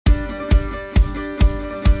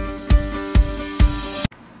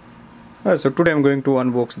So today I'm going to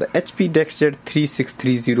unbox the HP DeskJet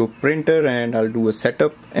 3630 printer, and I'll do a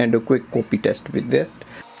setup and a quick copy test with that.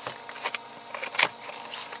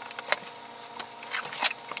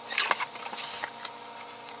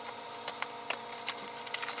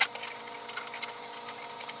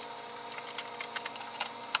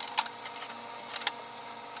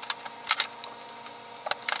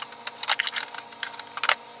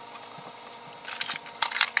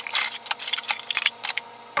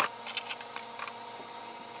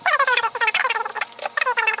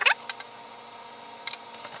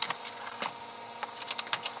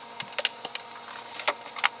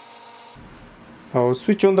 Now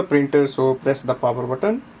switch on the printer, so press the power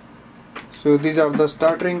button. So these are the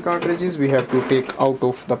starter cartridges we have to take out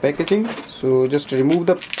of the packaging. So just remove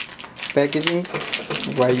the packaging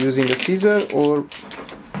by using a scissor, or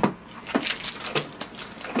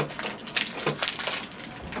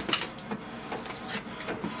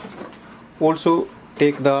also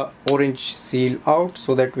take the orange seal out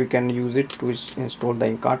so that we can use it to install the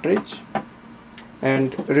ink cartridge,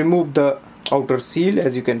 and remove the outer seal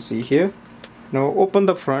as you can see here. Now open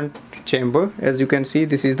the front chamber. As you can see,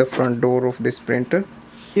 this is the front door of this printer.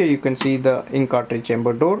 Here you can see the ink cartridge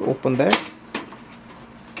chamber door. Open that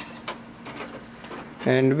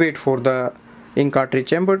and wait for the ink cartridge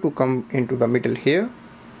chamber to come into the middle here.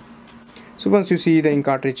 So once you see the ink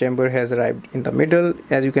cartridge chamber has arrived in the middle,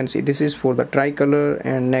 as you can see, this is for the tricolor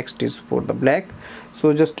and next is for the black.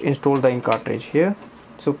 So just install the ink cartridge here.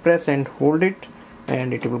 So press and hold it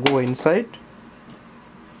and it will go inside.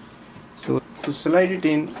 So to slide it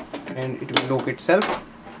in and it will lock itself.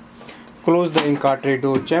 Close the ink cartridge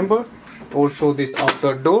door chamber, also this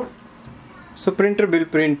outer door. So printer will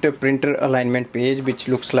print a printer alignment page which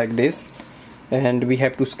looks like this, and we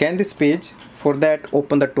have to scan this page. For that,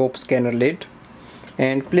 open the top scanner lid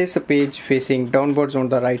and place a page facing downwards on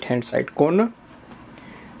the right hand side corner.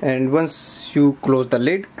 And once you close the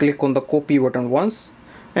lid, click on the copy button once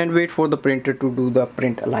and wait for the printer to do the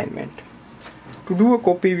print alignment. To do a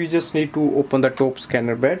copy, we just need to open the top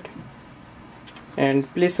scanner bed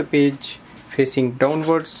and place a page facing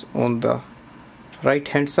downwards on the right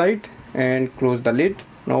hand side and close the lid.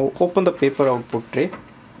 Now open the paper output tray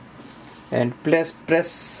and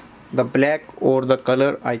press the black or the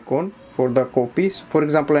color icon for the copies. For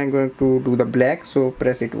example, I'm going to do the black, so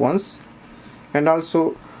press it once. And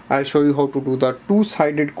also I'll show you how to do the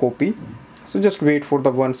two-sided copy. So just wait for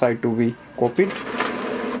the one side to be copied.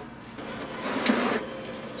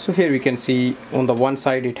 So here we can see on the one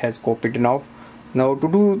side it has copied now. Now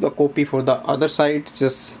to do the copy for the other side,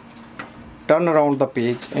 just turn around the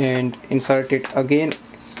page and insert it again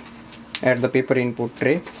at the paper input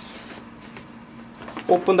tray.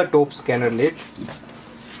 Open the top scanner lid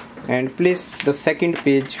and place the second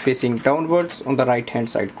page facing downwards on the right hand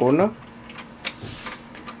side corner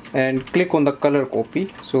and click on the color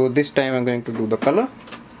copy. So this time I'm going to do the color.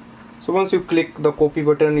 So once you click the copy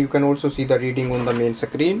button, you can also see the reading on the main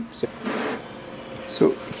screen.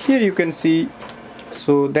 So here you can see,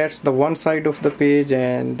 so that's the one side of the page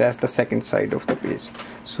and that's the second side of the page.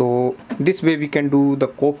 So this way we can do the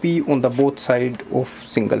copy on the both side of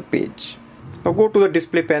single page. Now go to the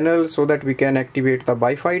display panel so that we can activate the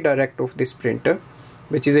Wi-Fi Direct of this printer,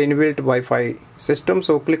 which is an inbuilt Wi-Fi system.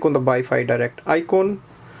 So click on the Wi-Fi Direct icon.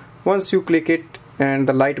 Once you click it and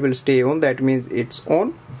the light will stay on, that means it's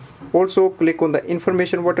on. Also click on the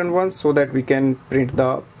information button once so that we can print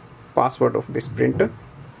the password of this printer.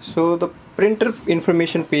 So the printer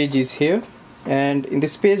information page is here, and in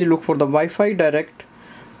this page look for the Wi-Fi Direct,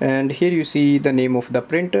 and here you see the name of the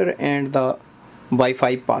printer and the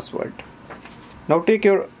Wi-Fi password. Now take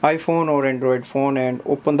your iPhone or Android phone and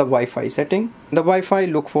open the Wi-Fi setting. In the Wi-Fi,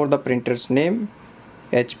 look for the printer's name,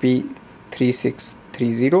 HP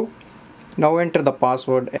 3630. Now enter the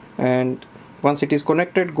password, and once it is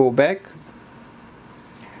connected, go back.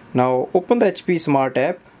 Now open the HP Smart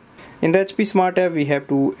app. In the HP Smart app, we have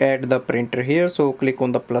to add the printer here. So click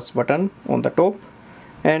on the plus button on the top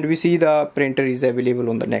and we see the printer is available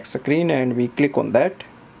on the next screen, and we click on that.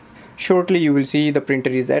 Shortly you will see the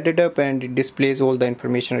printer is added up and it displays all the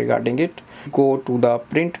information regarding it. Go to the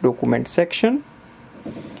print document section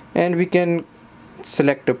and we can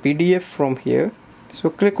select a PDF from here. So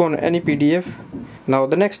click on any PDF. Now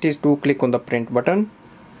the next is to click on the print button.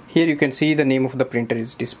 Here you can see the name of the printer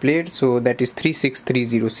is displayed, so that is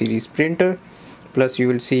 3630 series printer. Plus you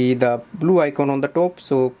will see the blue icon on the top,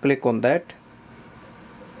 so click on that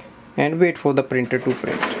and wait for the printer to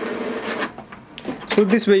print. So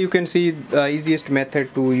this way you can see the easiest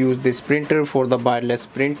method to use this printer for the wireless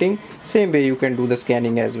printing. Same way you can do the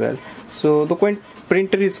scanning as well. So the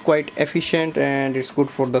printer is quite efficient and it's good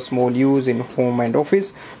for the small use in home and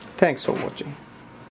office. Thanks for watching.